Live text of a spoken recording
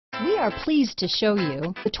We are pleased to show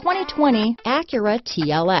you the 2020 Acura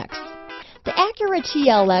TLX. The Acura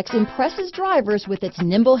TLX impresses drivers with its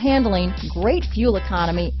nimble handling, great fuel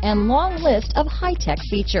economy, and long list of high-tech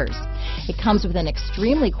features. It comes with an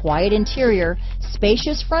extremely quiet interior,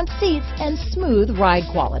 spacious front seats, and smooth ride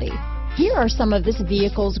quality. Here are some of this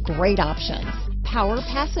vehicle's great options: power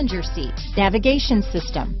passenger seat, navigation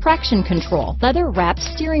system, traction control, leather-wrapped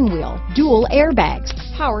steering wheel, dual airbags,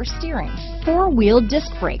 power steering, four-wheel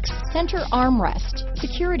disc brakes, center armrest,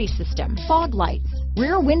 security system, fog lights,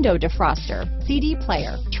 rear window defroster, CD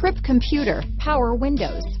player, trip computer, power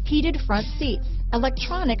windows, heated front seats,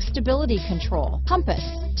 electronic stability control, compass,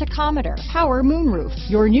 tachometer, power moonroof.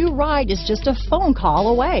 Your new ride is just a phone call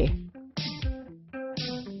away.